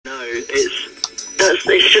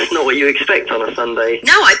it's just not what you expect on a Sunday.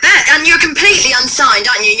 No, I bet. And you're completely unsigned,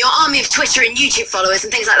 aren't you? And your army of Twitter and YouTube followers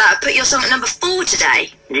and things like that have put your song at number 4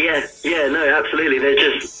 today. Yeah, no, absolutely. I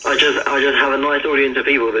just have a nice audience of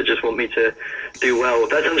people that just want me to do well.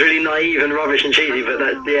 That sounds really naive and rubbish and cheesy, but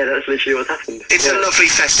that's literally what's happened. It's a lovely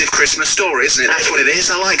festive Christmas story, isn't it? That's what it is.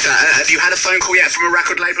 I like that. Have you had a phone call yet from a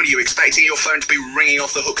record label? Are you expecting your phone to be ringing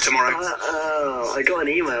off the hook tomorrow? I got an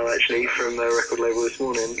email actually from a record label this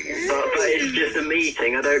morning, but it's just a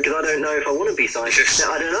meeting. Because I don't know if I want to be signed.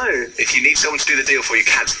 I don't know. If you need someone to do the deal for you,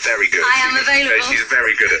 Kat's very good. I am available. She's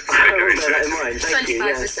very good at I'll bear that in mind. Thank you.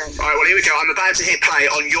 25%. All right, well, here we go. I'm about to hit play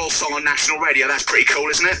on your song on national radio. That's pretty cool,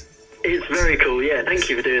 isn't it? It's very cool, yeah. Thank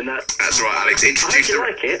you for doing that. That's right, Alex. Introduce I hope you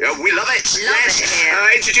like it. We love it. Love it here.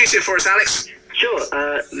 Introduce it for us, Alex. Sure.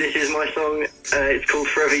 This is my song. It's called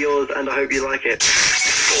Forever Yours, and I hope you like it.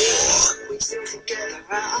 We still together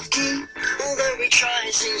out of key. Although we try,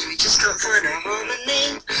 it seems we just can't find our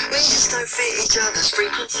harmony. We just don't fit each other's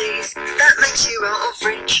frequencies. That makes you out of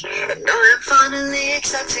reach, and I am finally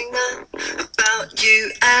accepting that about you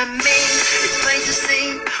and me. It's plain to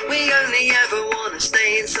see, we only ever wanna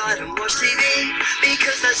stay inside and watch TV,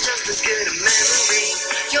 because that's just as good a memory.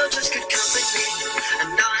 You're just good company,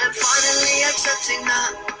 and I am finally accepting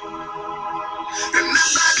that.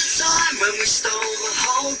 Remember the time when we stole the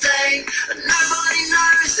whole day, and nobody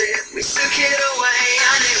knows it, we took it away,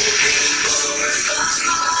 and it will be forever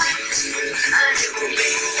mine, and it will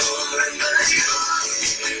be forever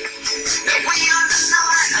yours. Now we are the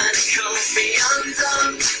night, and it can't be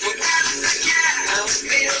undone. We'll never forget how it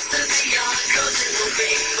feels to be young, cause it will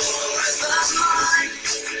be forever mine,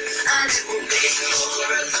 and it will be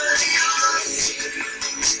forever yours.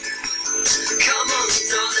 Come on,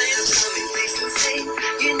 darling, tell me decency.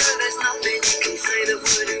 You know there's nothing you can say that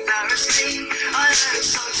would embarrass me. I heard a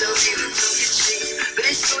song tell me the talk is cheap, but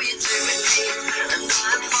it's all you do with me, and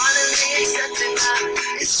I'm finally accepting that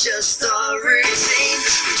it's just our routine.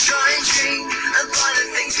 We try and dream, and by the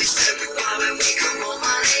things we said goodbye when we come on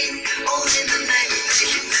my knee, all in the name of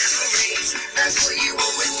making memories. That's what you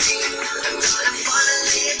want with me, and I'm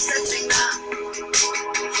finally accepting that.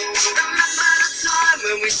 Remember the time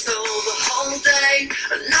when we stole the whole day,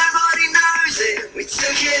 and nobody knows it, we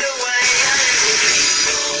took it away, and it will be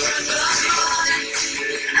forever mine,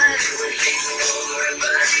 and it will be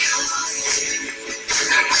forever yours.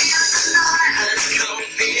 And we are the night, and it can't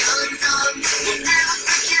be undone. We'll never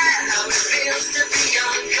forget how it feels to be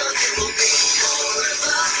young, cause it will be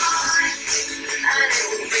forever mine, and it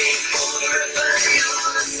will be forever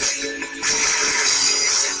yours.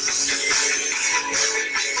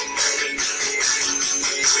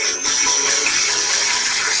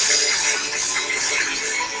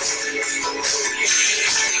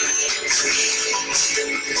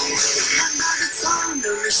 Remember the time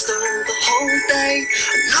that we stole the whole day,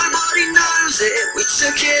 and nobody knows it, we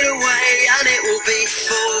took it away, and it will be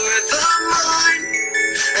forever mine,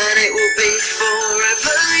 and it will be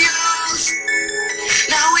forever yours.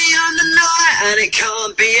 Now we own the night, and it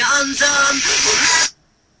can't be undone. We'll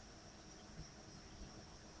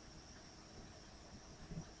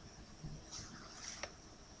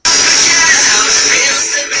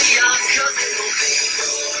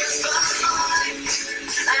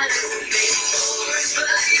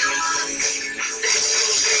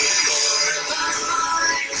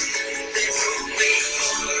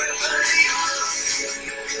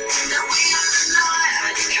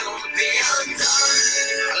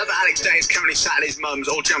Day is currently sat at his mum's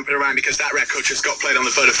all jumping around because that record just got played on the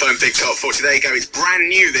Vodafone Big Top 40. There you go, it's brand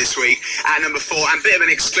new this week at number 4 and a bit of an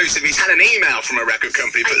exclusive. He's had an email from a record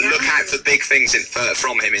company, but look out for big things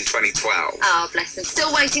from him in 2012. Oh, bless him.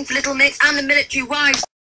 Still waiting for Little Mix and the Military Wives.